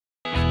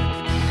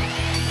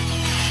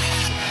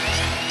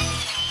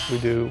We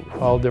do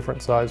all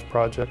different size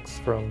projects,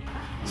 from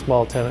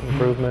small tenant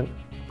improvement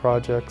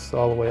projects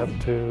all the way up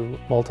to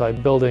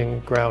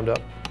multi-building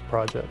ground-up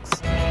projects.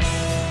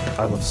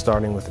 I love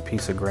starting with a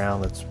piece of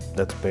ground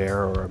that's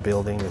bare, or a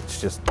building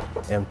that's just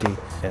empty,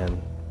 and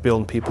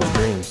building people's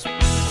dreams.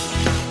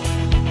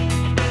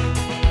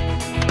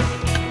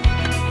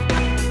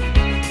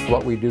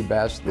 What we do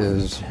best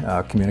is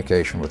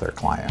communication with our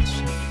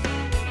clients.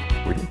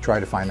 We try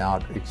to find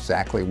out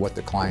exactly what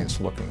the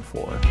client's looking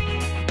for.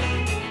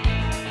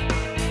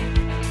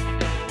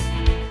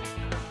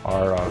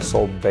 Our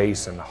sole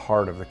base and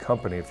heart of the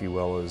company, if you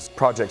will, is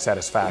project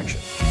satisfaction.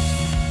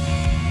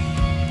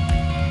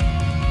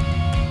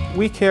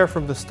 We care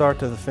from the start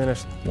to the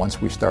finish.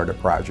 Once we start a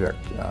project,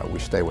 we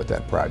stay with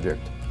that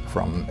project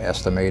from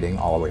estimating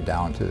all the way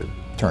down to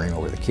turning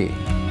over the key.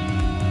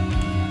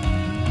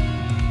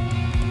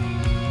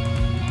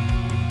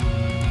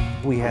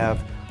 We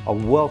have a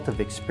wealth of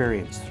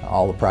experience.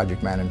 All the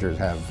project managers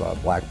have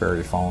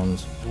BlackBerry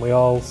phones. We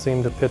all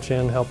seem to pitch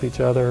in, help each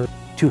other.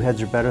 2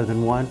 heads are better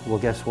than 1. Well,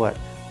 guess what?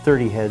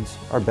 30 heads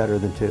are better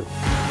than 2.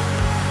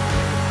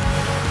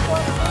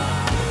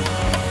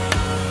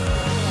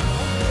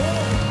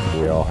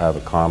 We all have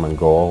a common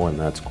goal, and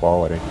that's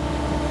quality.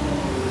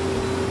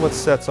 What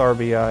sets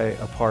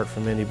RBI apart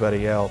from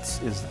anybody else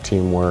is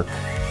Teamwork.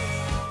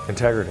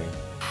 Integrity.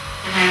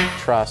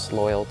 Trust,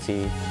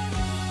 loyalty.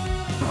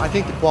 I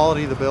think the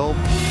quality of the build.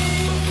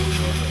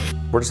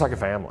 We're just like a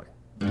family.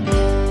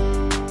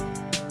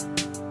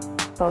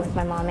 Both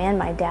my mom and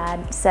my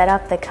dad set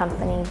up the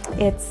company.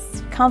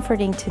 It's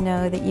comforting to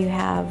know that you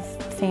have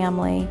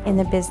family in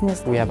the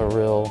business. We have a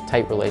real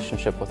tight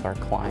relationship with our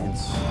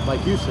clients.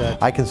 Like you said,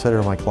 I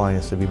consider my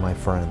clients to be my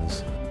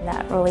friends.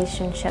 That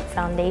relationship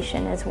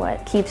foundation is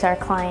what keeps our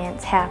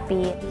clients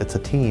happy. It's a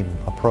team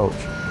approach.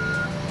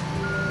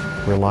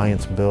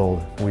 Reliance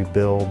build, we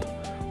build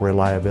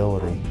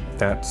reliability.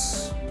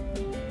 That's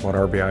what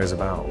RBI is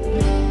about.